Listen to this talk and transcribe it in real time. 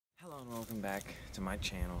Welcome back to my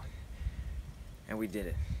channel, and we did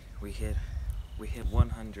it. We hit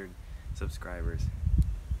 100 subscribers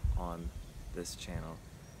on this channel,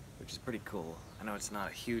 which is pretty cool. I know it's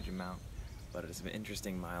not a huge amount, but it's an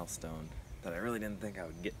interesting milestone that I really didn't think I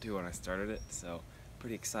would get to when I started it, so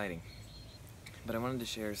pretty exciting. But I wanted to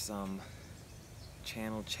share some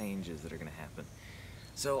channel changes that are going to happen.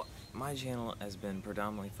 So my channel has been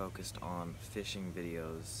predominantly focused on fishing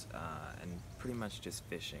videos and pretty much just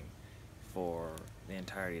fishing for the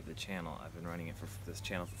entirety of the channel. I've been running it for this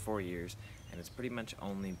channel for 4 years, and it's pretty much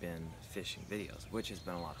only been fishing videos, which has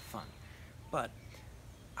been a lot of fun. But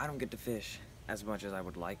I don't get to fish as much as I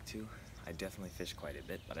would like to. I definitely fish quite a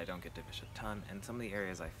bit, but I don't get to fish a ton, and some of the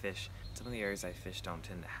areas I fish don't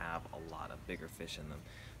tend to have a lot of bigger fish in them.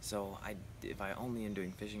 So if I only am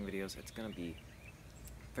doing fishing videos, it's going to be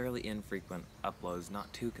fairly infrequent uploads,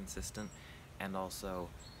 not too consistent, and also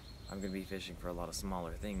I'm going to be fishing for a lot of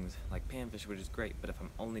smaller things like panfish, which is great, but if I'm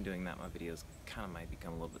only doing that, my videos kind of might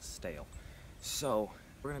become a little bit stale. So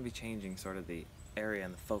we're going to be changing sort of the area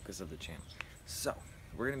and the focus of the channel. So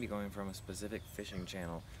we're going to be going from a specific fishing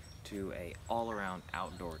channel to a all-around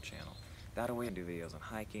outdoor channel. That way I do videos on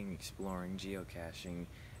hiking, exploring, geocaching,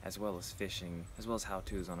 as well as fishing, as well as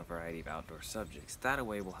how-tos on a variety of outdoor subjects. That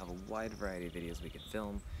way we'll have a wide variety of videos we can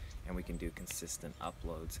film, and we can do consistent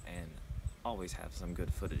uploads and always have some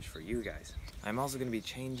good footage for you guys. I'm also going to be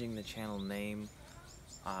changing the channel name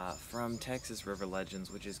from Texas River Legends,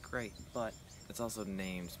 which is great, but it's also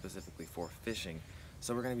named specifically for fishing.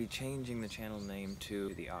 So we're going to be changing the channel name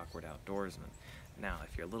to The Awkward Outdoorsman. Now,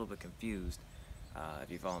 if you're a little bit confused, if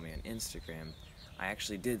you follow me on Instagram, I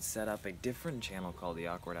actually did set up a different channel called The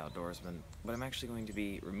Awkward Outdoorsman, but I'm actually going to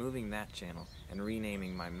be removing that channel and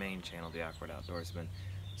renaming my main channel The Awkward Outdoorsman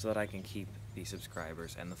so that I can keep the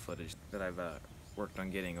subscribers and the footage that I've worked on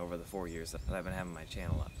getting over the 4 years that I've been having my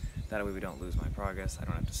channel up. That way we don't lose my progress, I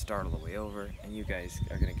don't have to start all the way over, and you guys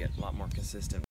are going to get a lot more consistent